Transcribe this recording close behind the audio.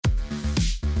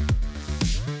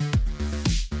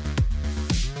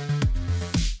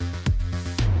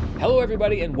Hello,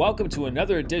 everybody, and welcome to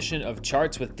another edition of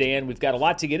Charts with Dan. We've got a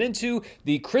lot to get into.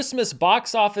 The Christmas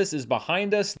box office is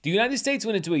behind us. The United States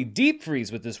went into a deep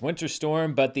freeze with this winter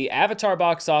storm, but the Avatar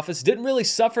box office didn't really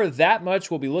suffer that much.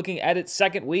 We'll be looking at its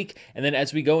second week, and then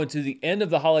as we go into the end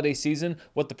of the holiday season,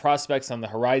 what the prospects on the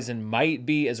horizon might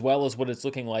be, as well as what it's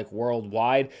looking like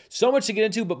worldwide. So much to get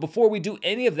into, but before we do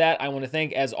any of that, I want to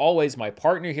thank, as always, my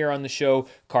partner here on the show,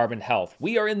 Carbon Health.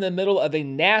 We are in the middle of a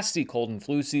nasty cold and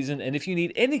flu season, and if you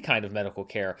need any kind of medical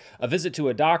care, a visit to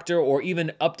a doctor, or even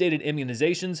updated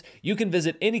immunizations, you can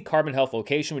visit any Carbon Health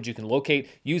location, which you can locate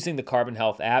using the Carbon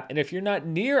Health app. And if you're not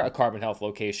near a Carbon Health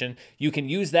location, you can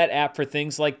use that app for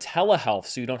things like telehealth,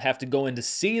 so you don't have to go in to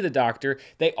see the doctor.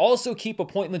 They also keep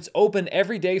appointments open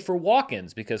every day for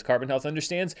walk-ins, because Carbon Health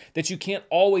understands that you can't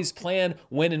always plan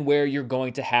when and where you're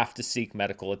going to have to seek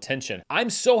medical attention. I'm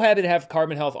so happy to have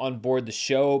Carbon Health on board the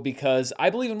show because I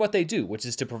believe in what they do, which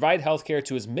is to provide healthcare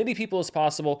to as many people as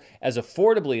possible, as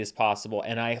affordably as possible,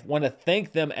 and I want to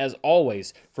thank them as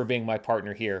always for being my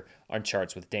partner here on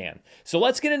Charts with Dan. So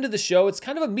let's get into the show. It's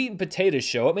kind of a meat and potatoes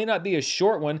show. It may not be a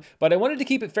short one, but I wanted to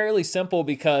keep it fairly simple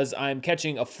because I'm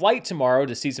catching a flight tomorrow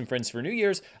to see some friends for New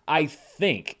Year's, I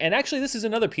think. And actually, this is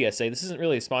another PSA. This isn't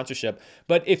really a sponsorship,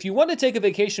 but if you want to take a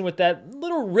vacation with that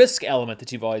little risk element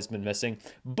that you've always been missing,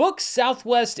 book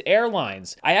Southwest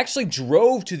Airlines. I actually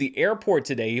drove to the airport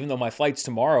today, even though my flight's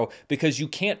tomorrow, because you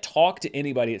can't talk to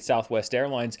anybody at Southwest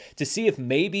Airlines to see if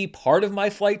maybe part of my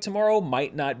flight tomorrow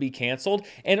might not be canceled.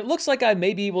 And it looks like I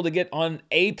may be able to get on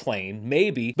a plane,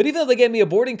 maybe. But even though they gave me a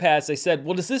boarding pass, I said,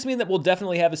 well, does this mean that we'll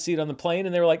definitely have a seat on the plane?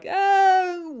 And they were like,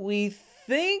 we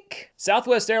think.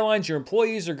 Southwest Airlines, your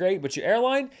employees are great, but your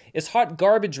airline is hot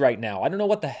garbage right now. I don't know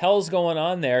what the hell's going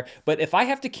on there, but if I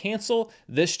have to cancel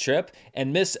this trip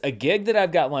and miss a gig that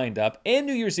I've got lined up and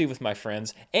New Year's Eve with my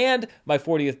friends and my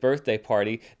 40th birthday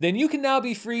party, then you can now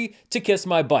be free to kiss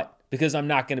my butt, because I'm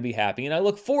not going to be happy. And I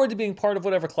look forward to being part of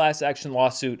whatever class action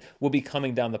lawsuit will be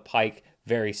coming down the pike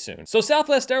very soon. So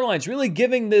Southwest Airlines really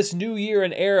giving this new year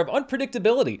an air of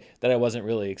unpredictability that I wasn't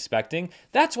really expecting.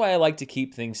 That's why I like to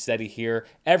keep things steady here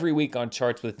every week on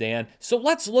Charts with Dan. So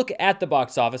let's look at the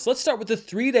box office. Let's start with the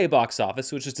 3-day box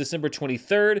office, which is December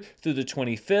 23rd through the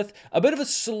 25th. A bit of a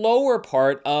slower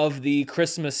part of the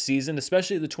Christmas season,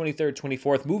 especially the 23rd,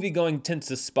 24th. Movie-going tends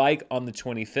to spike on the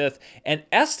 25th, and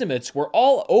estimates were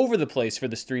all over the place for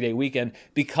this 3-day weekend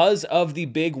because of the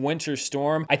big winter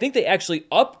storm. I think they actually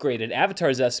upgraded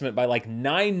Avatar's estimate by like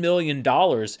 $9 million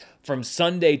from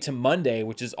Sunday to Monday,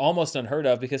 which is almost unheard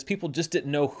of because people just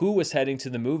didn't know who was heading to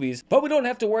the movies. But we don't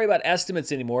have to worry about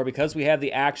estimates anymore because we have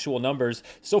the actual numbers.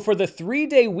 So for the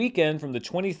 3-day weekend from the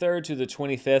 23rd to the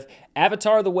 25th,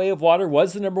 Avatar: The Way of Water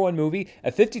was the #1 movie,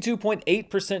 a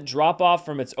 52.8% drop-off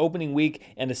from its opening week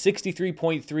and a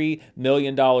 $63.3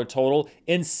 million total.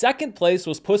 In second place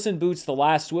was Puss in Boots: The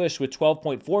Last Wish with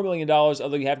 $12.4 million,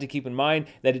 although you have to keep in mind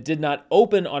that it did not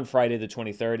open on Friday the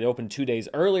 23rd. It opened 2 days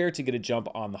earlier to get a jump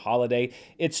on the holiday.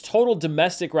 Its total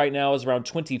domestic right now is around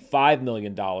 $25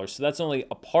 million, so that's only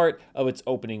a part of its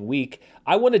opening week.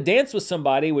 I Want to Dance with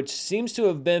Somebody, which seems to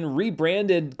have been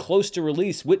rebranded close to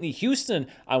release, Whitney Houston,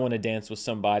 I Want to Dance with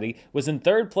Somebody, was in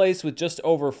third place with just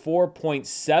over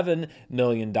 $4.7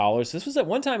 million. This was at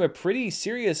one time a pretty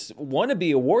serious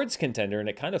wannabe awards contender, and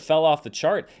it kind of fell off the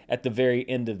chart at the very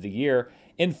end of the year.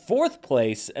 In fourth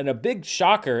place, and a big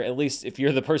shocker, at least if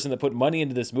you're the person that put money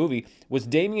into this movie, was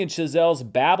Damien Chazelle's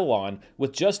Babylon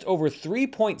with just over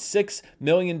 $3.6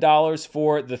 million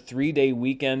for the 3-day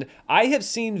weekend. I have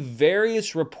seen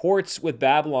various reports with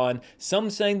Babylon, some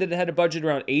saying that it had a budget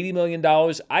around $80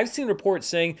 million. I've seen reports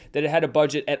saying that it had a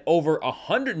budget at over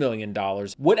 $100 million.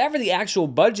 Whatever the actual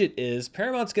budget is,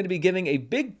 Paramount's going to be giving a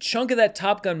big chunk of that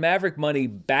Top Gun Maverick money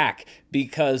back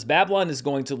because Babylon is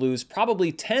going to lose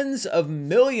probably tens of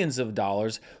millions of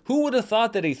dollars. Who would have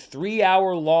thought that a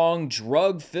 3-hour-long,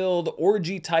 drug-filled,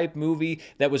 orgy-type movie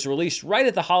that was released right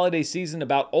at the holiday season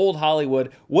about old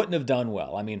Hollywood wouldn't have done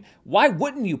well? I mean, why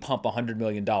wouldn't you pump $100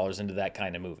 million into that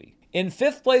kind of movie? In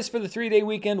fifth place for the 3-day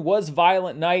weekend was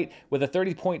Violent Night with a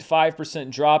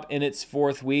 30.5% drop in its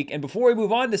fourth week. And before we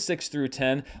move on to 6 through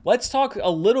 10, let's talk a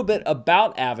little bit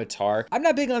about Avatar. I'm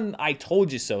not big on I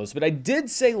told you so's, but I did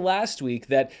say last week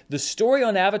that the story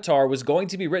on Avatar was going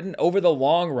to be written over the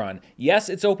long run. Yes,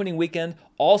 it's opening weekend,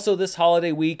 also this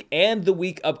holiday week, and the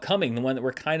week upcoming, the one that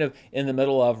we're kind of in the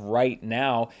middle of right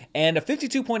now. And a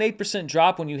 52.8%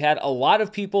 drop when you had a lot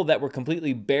of people that were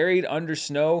completely buried under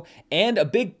snow and a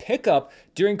big pickup hiccup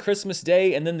during Christmas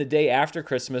Day and then the day after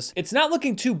Christmas. It's not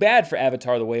looking too bad for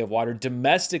Avatar: The Way of Water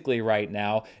domestically right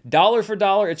now. Dollar for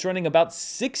dollar, it's running about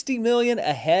 60 million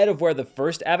ahead of where the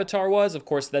first Avatar was. Of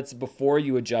course, that's before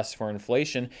you adjust for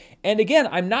inflation. And again,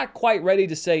 I'm not quite ready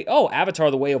to say, oh, Avatar: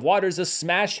 The Way of Water is a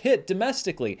smash hit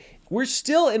domestically. We're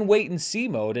still in wait and see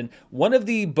mode, and one of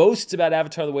the boasts about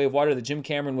Avatar: The Way of Water that Jim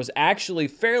Cameron was actually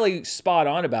fairly spot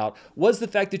on about was the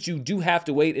fact that you do have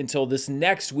to wait until this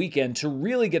next weekend to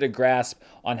really get a grasp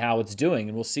on how it's doing,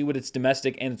 and we'll see what its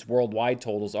domestic and its worldwide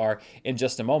totals are in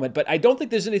just a moment. But I don't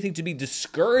think there's anything to be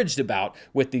discouraged about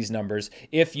with these numbers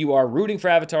if you are rooting for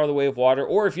Avatar: The Way of Water,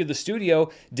 or if you're the studio,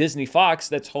 Disney Fox,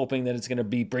 that's hoping that it's going to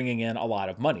be bringing in a lot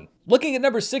of money. Looking at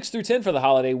number 6 through 10 for the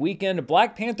holiday weekend,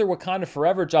 Black Panther: Wakanda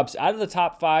Forever drops out of the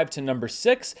top 5 to number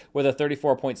 6 with a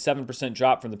 34.7%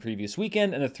 drop from the previous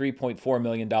weekend and a $3.4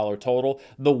 million total.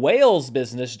 The Whales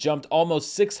business jumped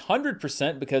almost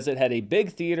 600% because it had a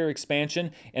big theater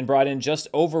expansion and brought in just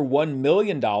over $1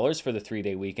 million for the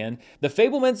 3-day weekend. The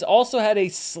Fabelmans also had a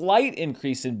slight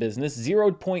increase in business,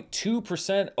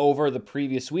 0.2% over the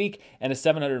previous week, and a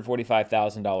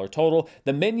 $745,000 total.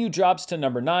 The Menu drops to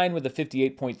number 9 with a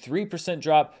 58.3%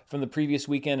 drop from the previous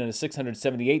weekend and a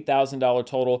 $678,000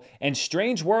 total. And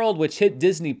Strange World, which hit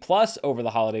Disney Plus over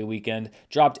the holiday weekend,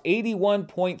 dropped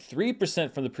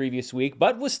 81.3% from the previous week,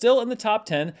 but was still in the top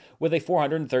 10 with a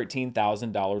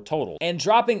 $413,000 total. And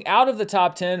dropping out of the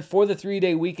top 10 for the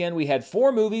 3-day weekend, we had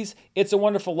 4 movies. It's a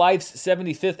Wonderful Life's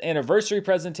 75th anniversary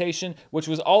presentation, which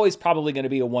was always probably going to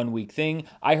be a 1-week thing.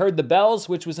 I Heard the Bells,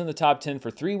 which was in the top 10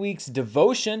 for 3 weeks.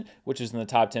 Devotion, which was in the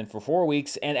top 10 for 4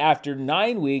 weeks. And after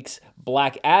 9 weeks,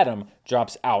 Black Adam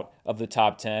drops out of the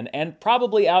top 10 and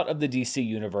probably out of the DC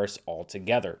universe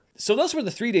altogether. So those were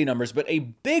the 3-day numbers, but a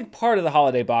big part of the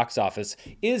holiday box office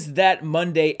is that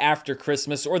Monday after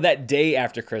Christmas, or that day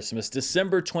after Christmas,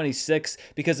 December 26th,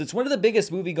 because it's one of the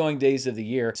biggest movie-going days of the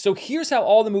year. So here's how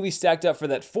all the movies stacked up for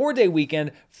that 4-day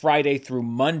weekend, Friday through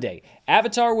Monday.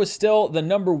 Avatar was still the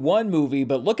number 1 movie,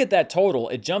 but look at that total.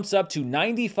 It jumps up to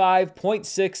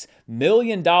 $95.6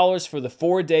 million for the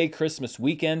 4-day Christmas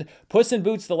weekend. Puss in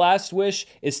Boots: The Last Wish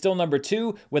is still number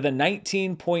 2 with a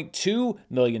 $19.2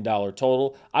 million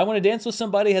total. I Want to Dance with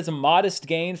Somebody has a modest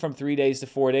gain from 3 days to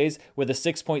 4 days with a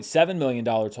 $6.7 million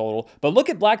total. But look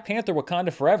at Black Panther: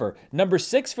 Wakanda Forever, number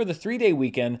 6 for the 3-day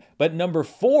weekend, but number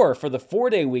 4 for the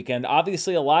 4-day weekend.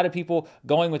 Obviously, a lot of people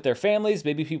going with their families,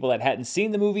 maybe people that hadn't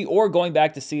seen the movie or going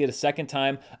back to see it a second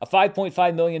time. A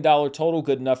 $5.5 million total,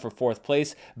 good enough for 4th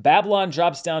place. Babylon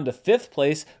drops down to 5th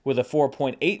place with a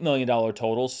 $4.8 million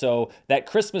total, so that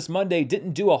Christmas Monday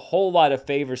didn't do a whole lot of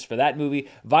favors for that movie.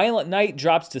 Violent Night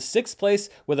drops to 6th place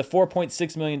with a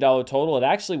 $4.6 million total. It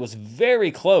actually was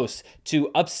very close to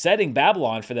upsetting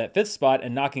Babylon for that 5th spot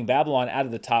and knocking Babylon out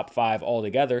of the top 5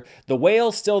 altogether. The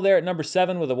Whale still there at number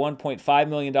 7 with a $1.5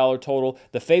 million total.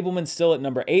 The Fabelmans still at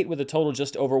number 8 with a total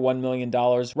just over $1 million.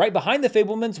 Right behind the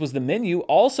Fabelmans was The Menu,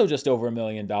 also just over $1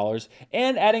 million.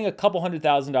 And adding a couple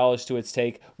 $100,000 to its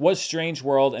take was Strange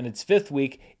World and its 5th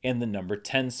week in the number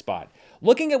 10 spot.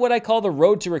 Looking at what I call the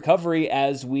road to recovery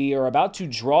as we are about to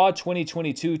draw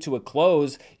 2022 to a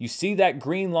close, you see that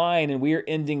green line and we are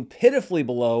ending pitifully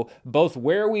below both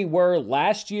where we were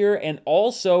last year and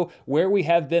also where we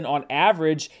have been on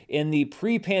average in the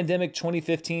pre-pandemic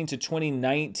 2015 to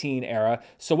 2019 era.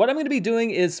 So what I'm going to be doing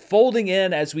is folding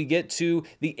in as we get to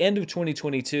the end of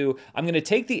 2022. I'm going to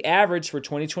take the average for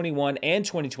 2021 and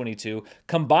 2022,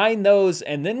 combine those,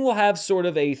 and then we'll have sort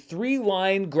of a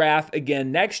 3-line graph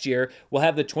again next year. We'll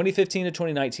have the 2015 to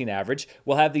 2019 average.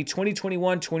 We'll have the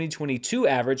 2021-2022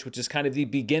 average, which is kind of the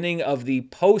beginning of the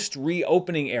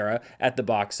post-reopening era at the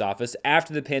box office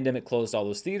after the pandemic closed all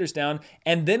those theaters down.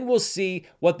 And then we'll see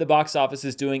what the box office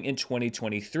is doing in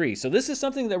 2023. So this is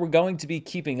something that we're going to be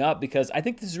keeping up because I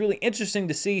think this is really interesting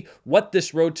to see what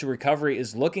this road to recovery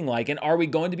is looking like. And are we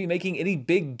going to be making any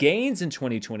big gains in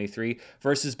 2023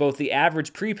 versus both the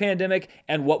average pre-pandemic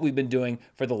and what we've been doing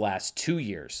for the last 2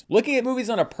 years? Looking at movies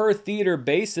on a per theater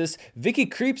basis, Vicky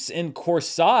Creeps in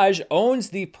Corsage owns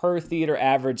the per theater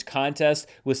average contest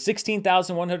with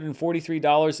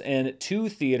 $16,143 in 2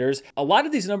 theaters. A lot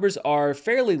of these numbers are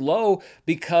fairly low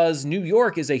because New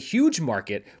York is a huge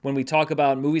market when we talk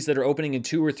about movies that are opening in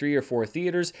 2 or 3 or 4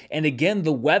 theaters. And again,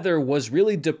 the weather was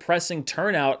really depressing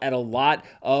turnout at a lot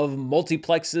of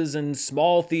multiplexes and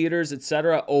small theaters,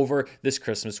 etc. over this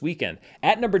Christmas weekend.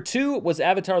 At number 2 was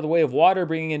Avatar: The Way of Water,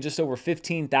 bringing in just over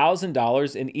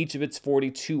 $15,000 in each of its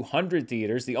 4,200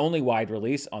 theaters, the only wide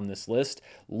release on this list.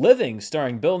 Living,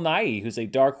 starring Bill Nighy, who's a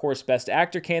Dark Horse Best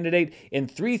Actor candidate, in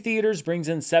 3 theaters brings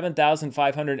in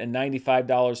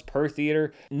 $7,595 per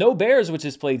theater. No Bears, which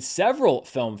has played several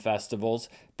film festivals,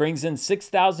 brings in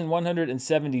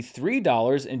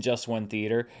 $6,173 in just one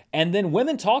theater. And then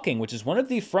Women Talking, which is one of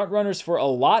the frontrunners for a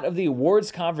lot of the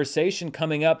awards conversation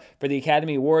coming up for the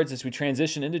Academy Awards as we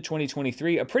transition into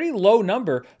 2023. A pretty low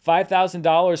number,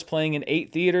 $5,000, playing in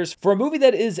 8 theaters. For a movie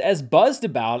that is as buzzed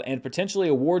about and potentially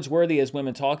awards worthy as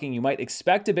Women Talking, you might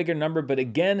expect a bigger number, but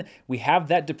again, we have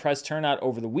that depressed turnout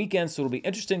over the weekend, so it'll be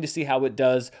interesting to see how it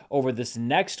does over this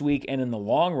next week and in the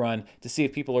long run to see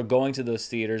if people are going to those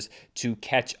theaters to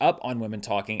catch up on Women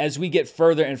Talking as we get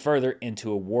further and further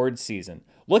into awards season.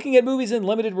 Looking at movies in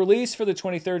limited release for the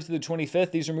 23rd to the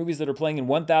 25th, these are movies that are playing in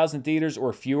 1,000 theaters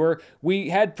or fewer. We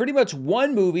had pretty much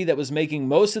one movie that was making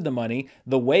most of the money,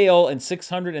 The Whale, in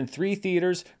 603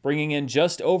 theaters, bringing in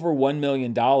just over $1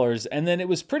 million, and then it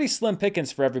was pretty slim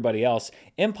pickings for everybody else.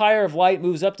 Empire of Light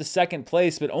moves up to second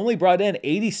place, but only brought in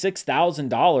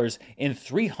 $86,000 in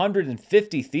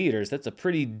 350 theaters. That's a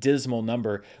pretty dismal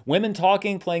number. Women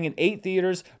Talking, playing in 8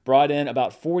 theaters, brought in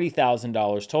about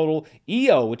 $40,000 total.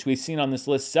 EO, which we've seen on this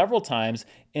list several times,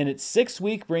 in its 6th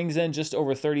week brings in just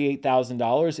over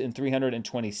 $38,000 in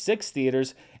 326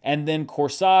 theaters. And then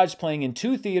Corsage, playing in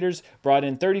 2 theaters, brought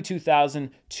in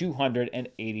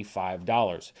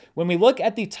 $32,285. When we look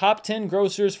at the top 10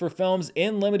 grossers for films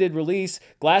in limited release,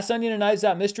 Glass Onion and Knives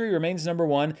Out Mystery remains number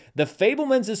 1. The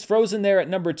Fabelmans is frozen there at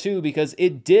number 2 because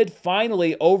it did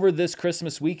finally, over this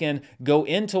Christmas weekend, go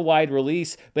into wide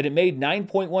release, but it made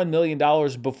 $9.1 million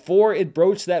before it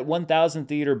broached that 1,000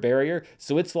 theater barrier,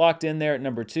 so it's locked in there at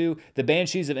number 2. The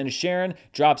Banshees of Inisherin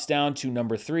drops down to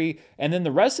number 3, and then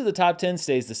the rest of the top 10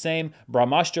 stays the same.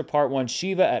 Brahmastra Part 1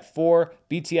 Shiva at 4,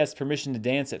 BTS Permission to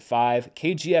Dance at 5,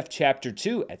 KGF Chapter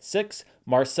 2 at 6,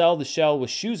 Marcel the Shell with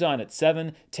Shoes On at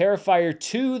 7, Terrifier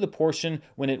 2, the portion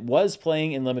when it was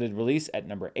playing in limited release, at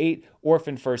number 8,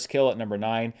 Orphan First Kill at number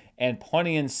 9, and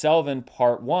Ponniyin Selvan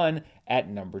Part 1 at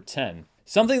number 10.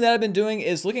 Something that I've been doing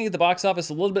is looking at the box office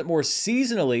a little bit more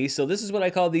seasonally. So this is what I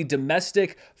call the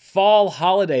domestic fall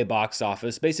holiday box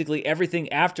office, basically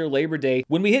everything after Labor Day.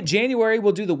 When we hit January,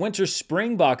 we'll do the winter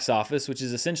spring box office, which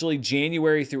is essentially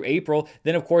January through April.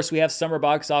 Then, of course, we have summer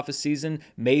box office season,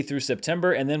 May through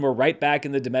September, and then we're right back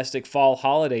in the domestic fall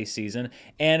holiday season.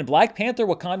 And Black Panther: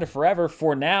 Wakanda Forever,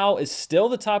 for now, is still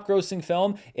the top grossing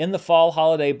film in the fall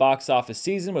holiday box office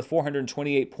season with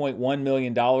 $428.1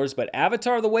 million. But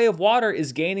Avatar: The Way of Water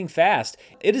is gaining fast.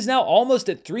 It is now almost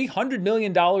at $300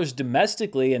 million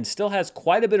domestically and still has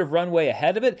quite a bit of runway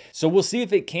ahead of it. So we'll see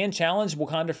if it can challenge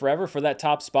Wakanda Forever for that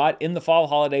top spot in the fall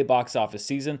holiday box office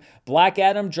season. Black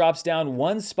Adam drops down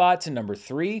 1 spot to number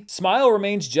 3. Smile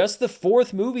remains just the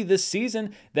 4th movie this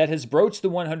season that has broached the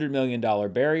 $100 million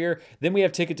barrier. Then we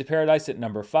have Ticket to Paradise at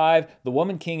number 5, The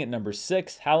Woman King at number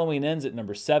 6, Halloween Ends at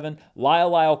number 7, Lyle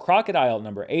Lyle Crocodile at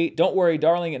number 8, Don't Worry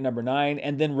Darling at number 9,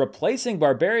 and then replacing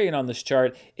Barbarian on this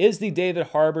chart is the David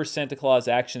Harbour Santa Claus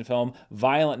action film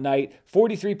Violent Night,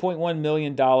 $43.1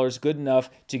 million, good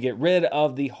enough to get rid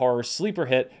of the horror sleeper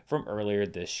hit from earlier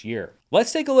this year.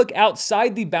 Let's take a look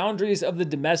outside the boundaries of the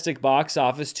domestic box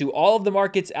office to all of the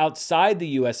markets outside the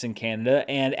US and Canada,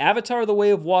 and Avatar: The Way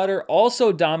of Water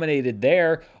also dominated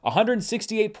there.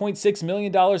 $168.6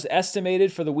 million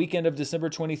estimated for the weekend of December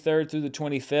 23rd through the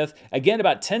 25th. Again,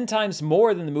 about 10 times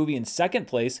more than the movie in second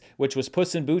place, which was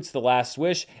Puss in Boots: The Last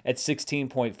Wish at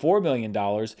 $16.4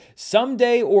 million.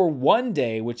 Someday or One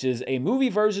Day, which is a movie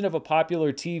version of a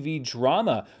popular TV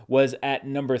drama, was at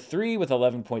number 3 with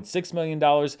 $11.6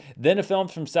 million. Then a film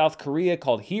from South Korea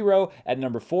called Hero at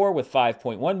number 4 with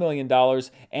 $5.1 million,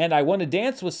 and I Want to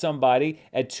Dance with Somebody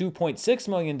at $2.6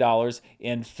 million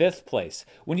in 5th place.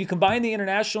 When you combine the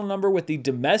international number with the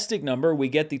domestic number, we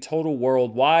get the total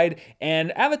worldwide,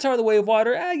 and Avatar: The Way of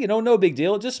Water, no big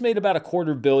deal. It just made about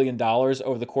 $250 million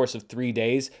over the course of 3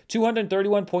 days.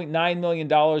 $231.9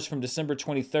 million from December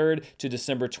 23rd to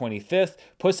December 25th.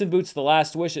 Puss in Boots: The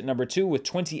Last Wish at number 2 with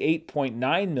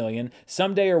 $28.9 million.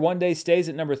 Someday or One Day stays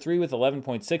at number 3 with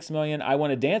 $11.6 million. I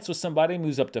Want to Dance with Somebody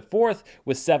moves up to 4th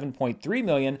with $7.3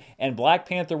 million, and Black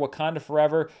Panther: Wakanda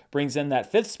Forever brings in that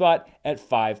 5th spot at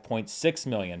 $5.6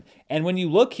 million. And when you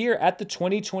look here at the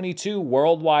 2022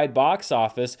 worldwide box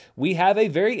office, we have a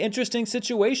very interesting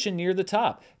situation near the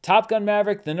top. Top Gun: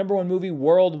 Maverick, the number 1 movie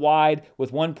worldwide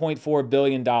with $1.4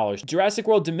 billion. Jurassic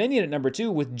World Dominion at number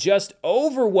 2 with just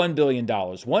over $1 billion,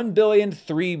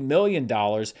 $1,003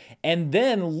 million. And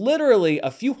then literally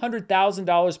a few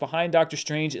 $100,000 behind Doctor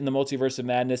Strange in the Multiverse of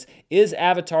Madness is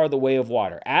Avatar: The Way of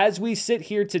Water. As we sit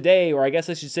here today, or I guess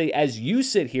I should say as you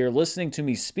sit here listening to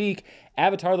me speak,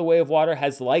 Avatar: The Way of Water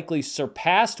has likely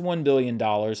surpassed $1 billion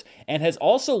and has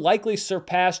also likely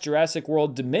surpassed Jurassic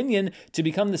World Dominion to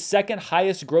become the second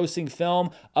highest grossing film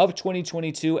of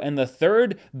 2022 and the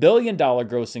third billion-dollar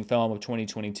grossing film of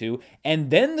 2022. And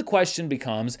then the question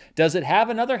becomes, does it have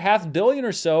another $500 million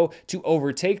or so to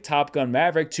overtake Top Gun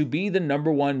Maverick to be the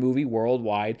 #1 movie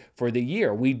worldwide for the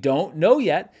year? We don't know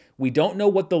yet. We don't know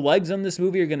what the legs on this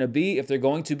movie are going to be, if they're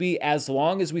going to be as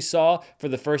long as we saw for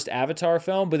the first Avatar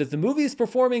film. But if the movie is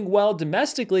performing well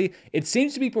domestically, it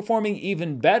seems to be performing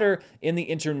even better in the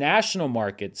international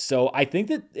markets. So I think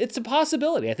that it's a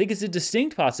possibility. I think it's a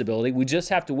distinct possibility. We just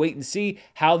have to wait and see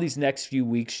how these next few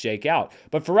weeks shake out.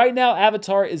 But for right now,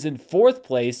 Avatar is in 4th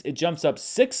place. It jumps up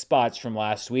 6 spots from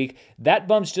last week. That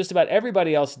bumps just about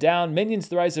everybody else down. Minions: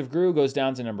 The Rise of Gru goes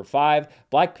down to number 5.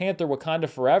 Black Panther: Wakanda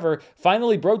Forever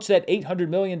finally broached that $800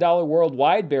 million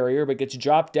worldwide barrier, but gets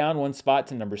dropped down 1 spot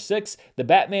to number 6. The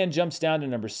Batman jumps down to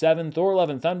number 7. Thor: Love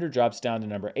and Thunder drops down to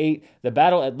number 8. The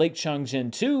Battle at Lake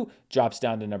Changjin 2 drops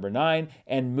down to number 9.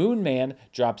 And Moon Man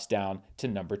drops down to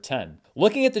number 10.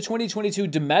 Looking at the 2022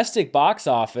 domestic box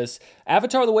office,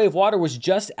 Avatar: The Way of Water was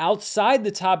just outside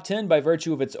the top 10 by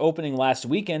virtue of its opening last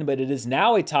weekend, but it is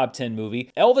now a top 10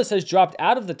 movie. Elvis has dropped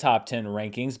out of the top 10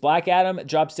 rankings. Black Adam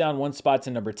drops down 1 spot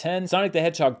to number 10. Sonic the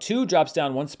Hedgehog 2 drops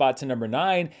down 1 spot to number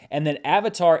 9. And then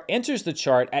Avatar enters the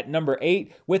chart at number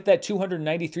 8 with that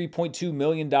 $293.2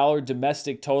 million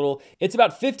domestic total. It's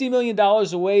about $50 million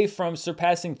away from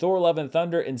surpassing Thor: Love and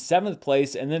Thunder in 7th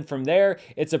place. And then from there,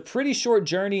 it's a pretty short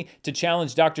journey to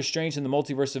challenge Doctor Strange in the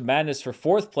Multiverse of Madness for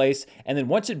 4th place. And then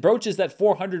once it broaches that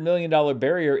 $400 million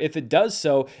barrier, if it does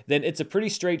so, then it's a pretty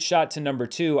straight shot to number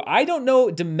 2. I don't know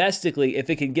domestically if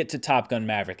it can get to Top Gun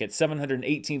Maverick at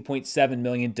 $718.7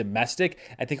 million domestic.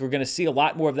 I think we're going to see a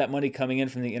lot more of that money coming in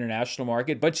from the international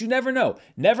market, but you never know.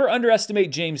 Never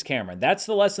underestimate James Cameron. That's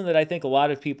the lesson that I think a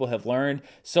lot of people have learned.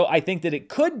 So I think that it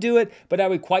could do it, but I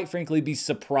would quite frankly be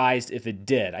surprised if it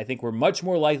did. I think we're much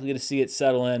more likely to see it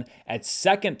settle in at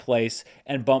 2nd place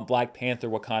and bump Black Panther: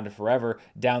 Wakanda Forever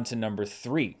down to number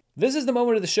 3. This is the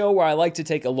moment of the show where I like to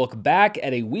take a look back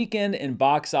at a weekend in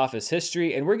box office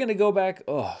history, and we're going to go back,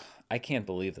 I can't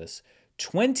believe this,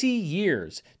 20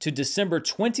 years to December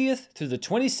 20th through the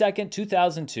 22nd,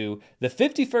 2002, the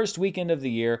 51st weekend of the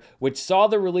year, which saw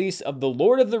the release of The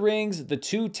Lord of the Rings: The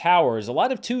Two Towers. A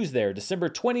lot of twos there. December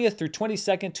 20th through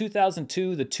 22nd,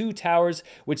 2002, The Two Towers,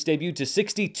 which debuted to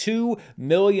 $62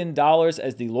 million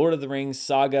as the Lord of the Rings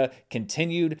saga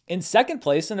continued. In 2nd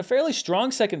place, and a fairly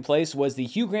strong 2nd place, was the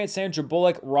Hugh Grant, Sandra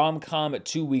Bullock rom-com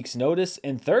 2 Weeks Notice.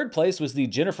 In 3rd place was the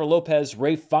Jennifer Lopez,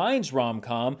 Ralph Fiennes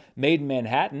rom-com Made in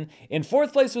Manhattan. In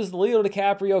 4th place was the Leo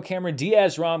DiCaprio, Cameron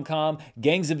Diaz rom-com,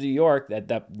 Gangs of New York.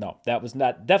 That was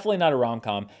definitely not a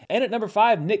rom-com. And at number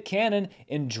 5, Nick Cannon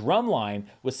in Drumline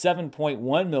with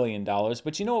 $7.1 million.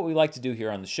 But you know what we like to do here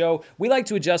on the show? We like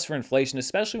to adjust for inflation,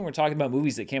 especially when we're talking about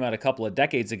movies that came out a couple of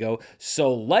decades ago.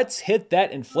 So let's hit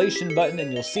that inflation button,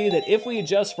 and you'll see that if we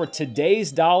adjust for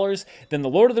today's dollars, then The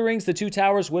Lord of the Rings: The Two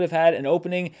Towers would have had an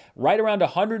opening right around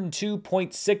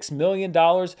 $102.6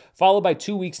 million, followed by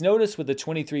 2 Weeks Notice with a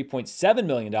 $23.7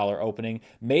 million opening.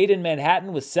 Made in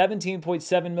Manhattan with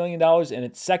 $17.7 million in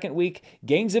its 2nd week.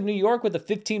 Gangs of New York with a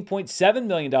 $15.7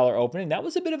 million opening. That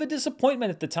was a bit of a disappointment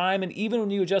at the time, and even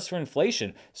when you adjust for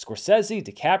inflation, Scorsese,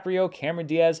 DiCaprio, Cameron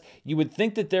Diaz, you would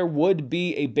think that there would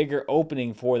be a bigger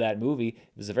opening for that movie.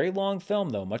 It was a very long film,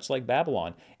 though, much like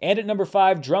Babylon. And at number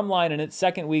 5, Drumline in its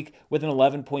 2nd week with an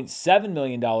 $11.7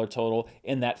 million total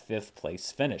in that 5th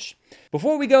place finish.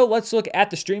 Before we go, let's look at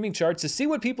the streaming charts to see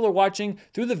what people are watching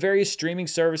through the various streaming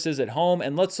services at home.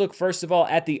 And let's look first of all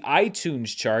at the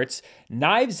iTunes charts.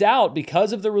 Knives Out,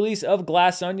 because of the release of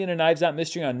Glass Onion and Knives Out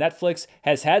Mystery on Netflix,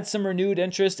 has had some renewed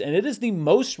interest, and it is the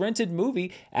most rented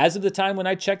movie as of the time when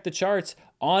I checked the charts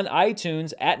on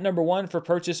iTunes at number 1 for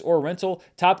purchase or rental.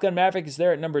 Top Gun Maverick is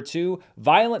there at number 2.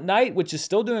 Violent Night, which is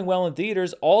still doing well in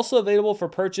theaters, also available for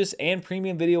purchase and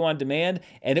premium video on demand,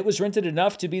 and it was rented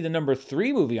enough to be the number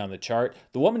 3 movie on the chart.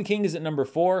 The Woman King is at number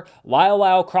 4. Lyle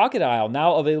Lyle Crocodile,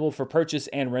 now available for purchase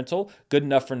and rental, good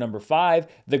enough for number 5.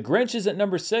 The Grinch is at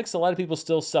number 6. A lot of people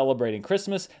still celebrating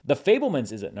Christmas. The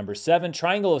Fabelmans is at number 7.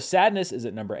 Triangle of Sadness is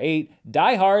at number 8.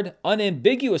 Die Hard,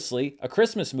 unambiguously a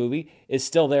Christmas movie, is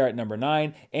still there at number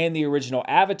 9. And the original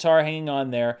Avatar hanging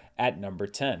on there at number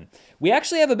 10. We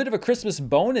actually have a bit of a Christmas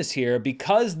bonus here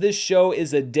because this show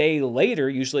is a day later.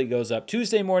 Usually it goes up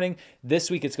Tuesday morning.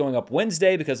 This week it's going up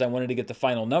Wednesday because I wanted to get the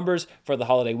final numbers for the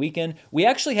holiday weekend. We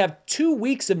actually have 2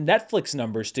 weeks of Netflix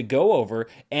numbers to go over,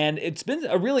 and it's been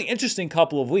a really interesting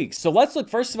couple of weeks. So let's look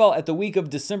first of all at the week of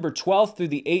December 12th through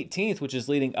the 18th, which is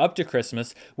leading up to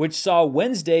Christmas, which saw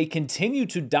Wednesday continue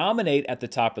to dominate at the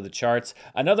top of the charts.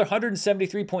 Another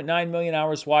 173.9 million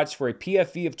hours watched for a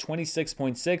PFV of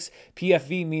 26.6.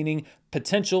 PFV meaning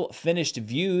potential finished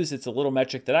views. It's a little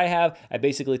metric that I have. I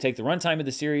basically take the runtime of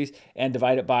the series and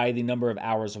divide it by the number of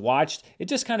hours watched. It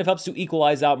just kind of helps to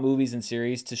equalize out movies and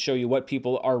series to show you what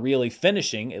people are really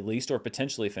finishing, at least, or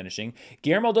potentially finishing.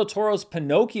 Guillermo del Toro's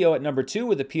Pinocchio at number 2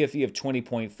 with a PFV of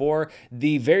 20.4.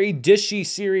 The very dishy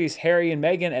series Harry and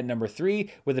Meghan at number 3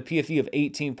 with a PFV of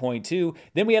 18.2.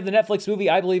 Then we have the Netflix movie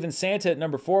I Believe in Santa at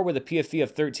number 4 with a PFV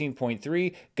of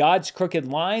 13.3. God's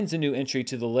Crooked Lines, a new entry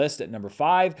to the list, at number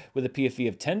 5 with a PFV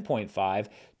of 10.5.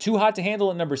 Too Hot to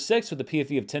Handle at number 6 with a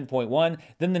PFV of 10.1.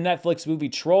 Then the Netflix movie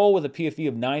Troll with a PFV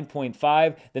of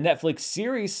 9.5. The Netflix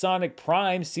series Sonic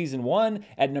Prime Season 1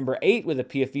 at number 8 with a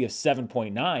PFV of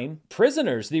 7.9.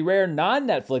 Prisoners, the rare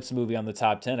non-Netflix movie on the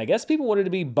top 10. I guess people wanted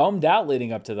to be bummed out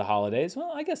leading up to the holidays.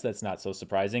 Well, I guess that's not so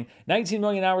surprising. 19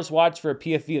 million hours watched for a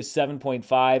PFV of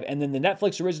 7.5. And then the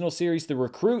Netflix original series The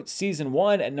Recruit Season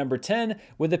 1 at number 10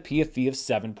 with a PFV of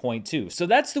 7.2. So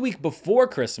that's the week before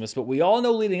Christmas, but we all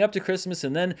know leading up to Christmas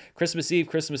and then Christmas Eve,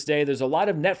 Christmas Day, there's a lot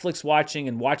of Netflix watching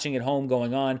and watching at home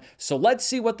going on. So let's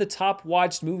see what the top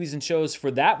watched movies and shows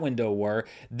for that window were.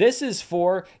 This is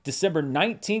for December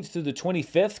 19th through the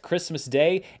 25th, Christmas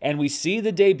Day, and we see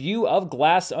the debut of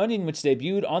Glass Onion, which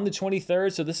debuted on the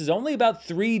 23rd. So this is only about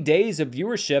 3 days of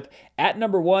viewership. At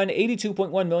number 1,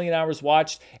 82.1 million hours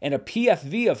watched and a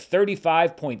PFV of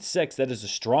 35.6. That is a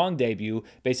strong debut.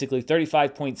 Basically,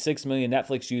 35.6 million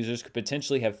Netflix users could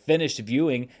potentially have finished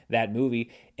viewing that movie.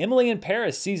 Emily in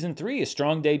Paris Season 3, a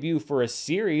strong debut for a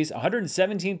series,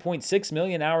 117.6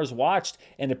 million hours watched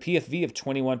and a PFV of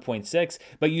 21.6.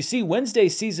 But you see Wednesday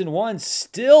Season 1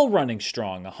 still running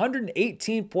strong,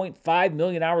 118.5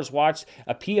 million hours watched,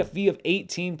 a PFV of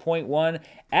 18.1.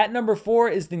 At number 4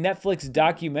 is the Netflix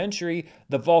documentary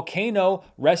The Volcano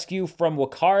Rescue from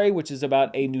Whakaari, which is about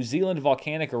a New Zealand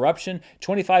volcanic eruption.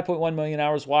 25.1 million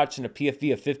hours watched and a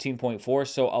PFV of 15.4,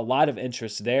 so a lot of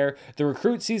interest there. The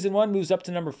Recruit Season 1 moves up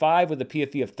to number 5 with a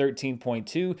PFV of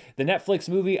 13.2. The Netflix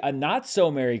movie A Not So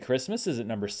Merry Christmas is at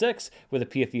number 6 with a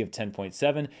PFV of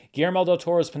 10.7. Guillermo del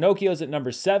Toro's Pinocchio is at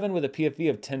number 7 with a PFV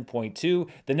of 10.2.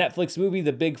 The Netflix movie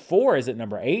The Big Four is at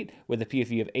number 8 with a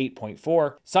PFV of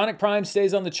 8.4. Sonic Prime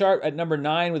stays on the chart at number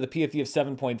 9 with a PFV of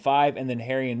 7.5, and then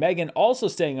Harry and Meghan also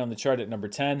staying on the chart at number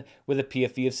 10 with a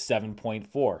PFV of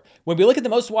 7.4. When we look at the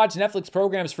most watched Netflix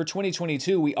programs for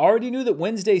 2022, we already knew that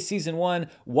Wednesday Season 1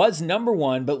 was number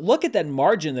 1, but look at that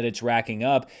margin that it's racking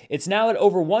up. It's now at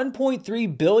over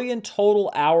 1.3 billion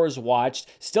total hours watched,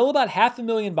 still about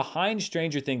 500,000 behind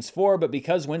Stranger Things 4, but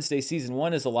because Wednesday Season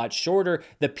 1 is a lot shorter,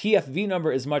 the PFV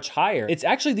number is much higher. It's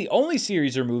actually the only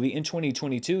series or movie in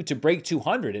 2022 to break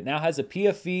 200. It now has a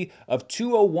PFV of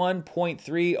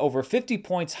 201.3, over 50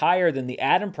 points higher than The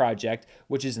Adam Project,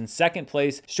 which is in second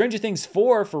place. Stranger Things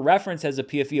 4, for reference, has a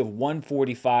PFV of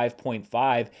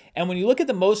 145.5. And when you look at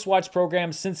the most watched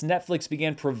programs since Netflix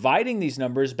began providing these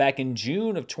numbers back in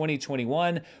June of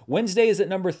 2021, Wednesday is at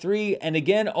number 3, and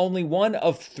again, only one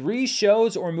of 3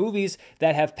 shows or movies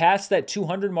that have passed that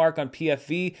 200 mark on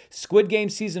PFV. Squid Game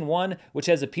Season 1, which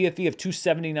has a PFV of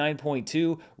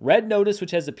 279.2, Red Notice,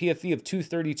 which has a PFV of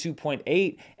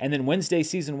 232.8, and then Wednesday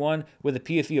Season 1 with a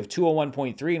PFV of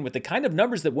 201.3. And with the kind of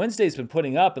numbers that Wednesday's been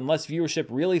putting up, unless viewership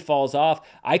really falls off,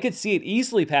 I could see it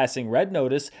easily passing Red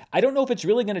Notice. I don't know if it's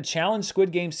really going to challenge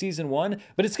Squid Game Season 1,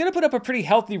 but it's going to put up a pretty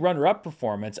healthy runner-up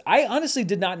performance. I honestly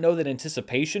did not know that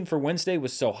anticipation for Wednesday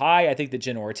was so high. I think that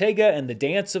Jenna Ortega and the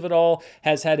dance of it all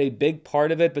has had a big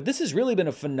part of it, but this has really been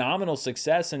a phenomenal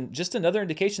success and just another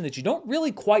indication that you don't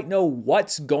really quite know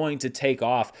what's going to take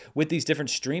off with these different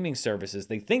streaming services.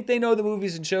 They think they know the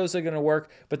movies and shows are going to work,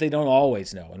 but they don't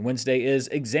always know. And Wednesday is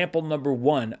example number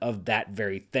 1 of that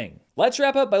very thing. Let's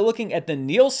wrap up by looking at the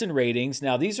Nielsen ratings.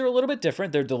 Now, these are a little bit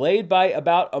different. They're delayed by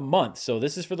about a month. So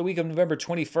this is for the week of November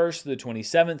 21st to the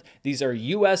 27th. These are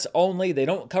US only. They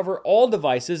don't cover all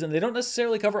devices and they don't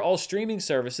necessarily cover all streaming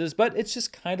services, but it's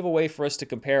just kind of a way for us to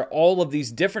compare all of these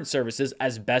different services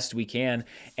as best we can.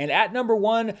 And at number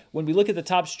 1, when we look at the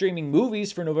top streaming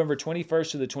movies for November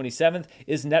 21st to the 27th,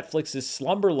 is Netflix's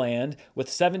Slumberland with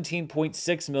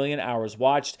 17.6 million hours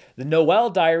watched. The Noel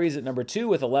Diaries at number 2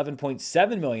 with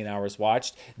 11.7 million hours hours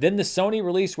watched. Then the Sony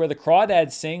release Where the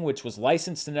Crawdads Sing, which was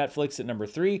licensed to Netflix at number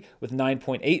 3 with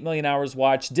 9.8 million hours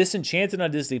watched. Disenchanted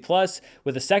on Disney Plus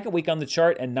with a second week on the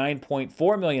chart and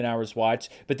 9.4 million hours watched.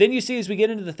 But then you see as we get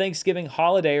into the Thanksgiving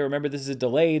holiday, remember this is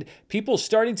delayed, people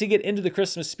starting to get into the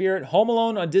Christmas spirit. Home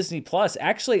Alone on Disney Plus,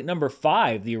 actually at number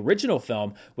 5, the original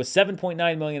film with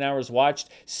 7.9 million hours watched.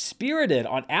 Spirited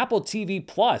on Apple TV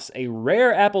Plus, a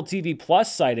rare Apple TV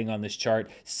Plus sighting on this chart,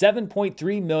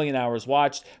 7.3 million hours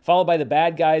watched, followed by The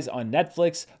Bad Guys on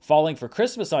Netflix, Falling for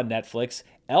Christmas on Netflix,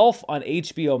 Elf on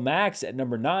HBO Max at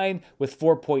number 9 with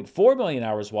 4.4 million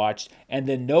hours watched, and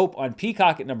then Nope on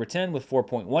Peacock at number 10 with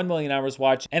 4.1 million hours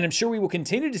watched. And I'm sure we will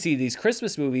continue to see these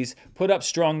Christmas movies put up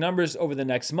strong numbers over the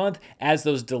next month as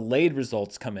those delayed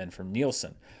results come in from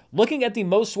Nielsen. Looking at the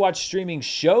most watched streaming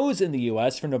shows in the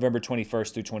US from November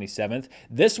 21st through 27th,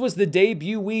 this was the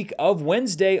debut week of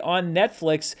Wednesday on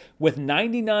Netflix with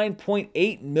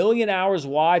 99.8 million hours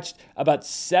watched, about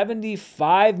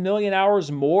 75 million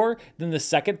hours more than the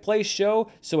second place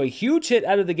show. So a huge hit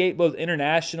out of the gate both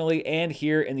internationally and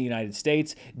here in the United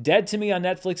States. Dead to Me on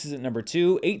Netflix is at number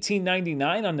 2.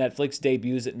 1899 on Netflix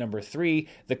debuts at number 3.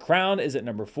 The Crown is at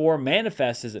number 4.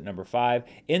 Manifest is at number 5.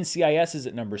 NCIS is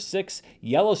at number 6.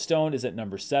 Yellowstone is at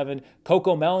number 7.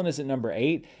 CoComelon is at number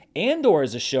 8. Andor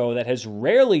is a show that has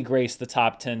rarely graced the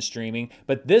top 10 streaming,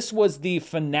 but this was the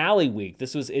finale week.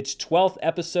 This was its 12th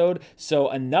episode,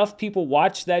 so enough people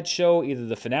watched that show, either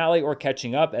the finale or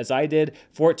catching up, as I did,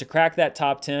 for it to crack that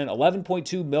top 10.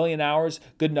 11.2 million hours,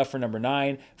 good enough for number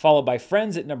 9, followed by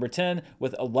Friends at number 10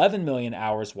 with 11 million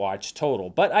hours watched total.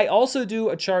 But I also do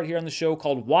a chart here on the show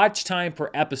called Watch Time Per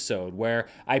Episode, where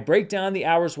I break down the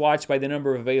hours watched by the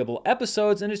number of available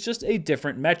episodes, and it's just a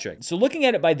different metric. So looking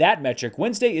at it by that metric,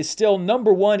 Wednesday is still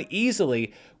number 1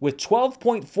 easily with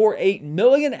 12.48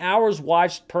 million hours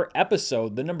watched per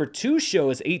episode. The number 2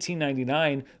 show is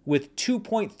 1899 with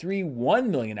 2.31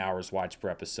 million hours watched per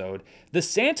episode. The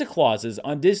Santa Clauses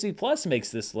on Disney Plus makes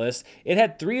this list. It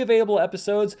had 3 available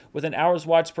episodes with an hours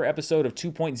watched per episode of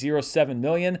 2.07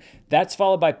 million. That's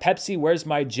followed by Pepsi Where's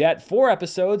My Jet, 4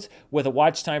 episodes with a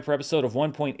watch time per episode of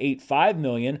 1.85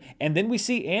 million. And then we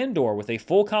see Andor with a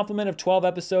full complement of 12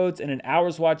 episodes and an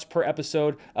hours watched per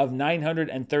episode of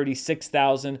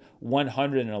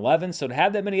 936,111. So to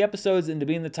have that many episodes and to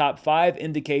be in the top 5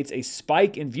 indicates a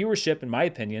spike in viewership, in my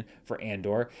opinion, for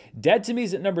Andor. Dead to Me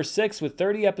is at number 6 with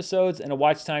 30 episodes and a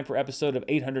watch time per episode of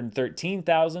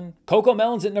 813,000.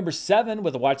 CoComelon's at number 7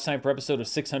 with a watch time per episode of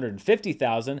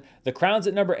 650,000. The Crown's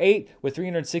at number 8 with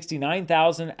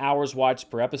 369,000 hours watched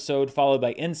per episode, followed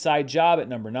by Inside Job at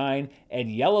number 9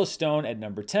 and Yellowstone at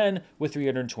number 10 with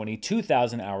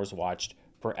 322,000 hours watched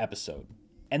per episode.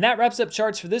 And that wraps up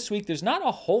charts for this week. There's not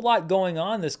a whole lot going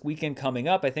on this weekend coming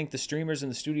up. I think the streamers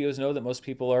and the studios know that most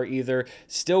people are either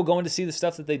still going to see the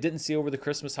stuff that they didn't see over the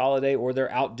Christmas holiday, or they're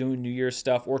out doing New Year's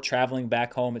stuff, or traveling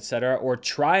back home, etc., or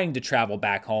trying to travel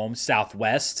back home,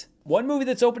 Southwest. One movie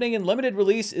that's opening in limited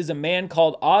release is A Man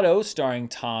Called Otto, starring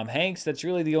Tom Hanks. That's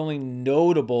really the only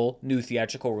notable new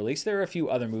theatrical release. There are a few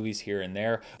other movies here and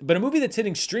there. But a movie that's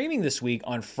hitting streaming this week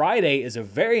on Friday is a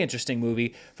very interesting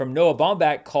movie from Noah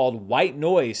Baumbach called White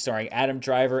Noise, starring Adam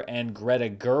Driver and Greta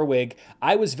Gerwig.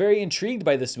 I was very intrigued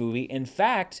by this movie. In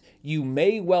fact, you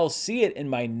may well see it in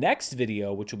my next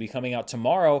video, which will be coming out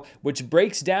tomorrow, which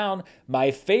breaks down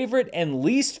my favorite and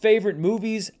least favorite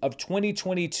movies of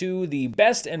 2022, the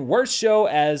best and worst show,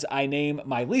 as I name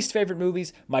my least favorite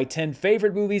movies, my 10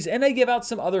 favorite movies, and I give out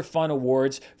some other fun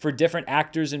awards for different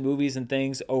actors and movies and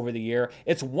things over the year.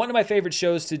 It's one of my favorite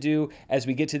shows to do as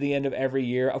we get to the end of every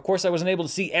year. Of course, I wasn't able to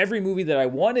see every movie that I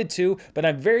wanted to, but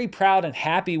I'm very proud and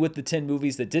happy with the 10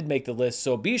 movies that did make the list.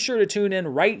 So be sure to tune in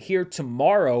right here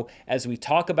tomorrow as we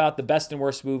talk about the best and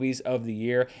worst movies of the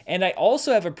year. And I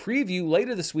also have a preview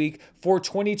later this week for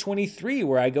 2023,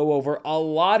 where I go over a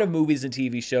lot of movies and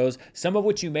TV shows, some of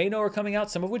which you may know are coming out,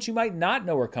 some of which you might not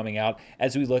know are coming out,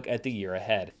 as we look at the year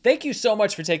ahead. Thank you so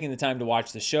much for taking the time to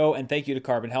watch the show, and thank you to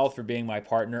Carbon Health for being my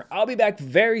partner. I'll be back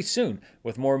very soon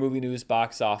with more movie news,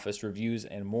 box office reviews,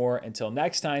 and more. Until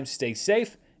next time, stay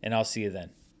safe, and I'll see you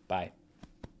then. Bye.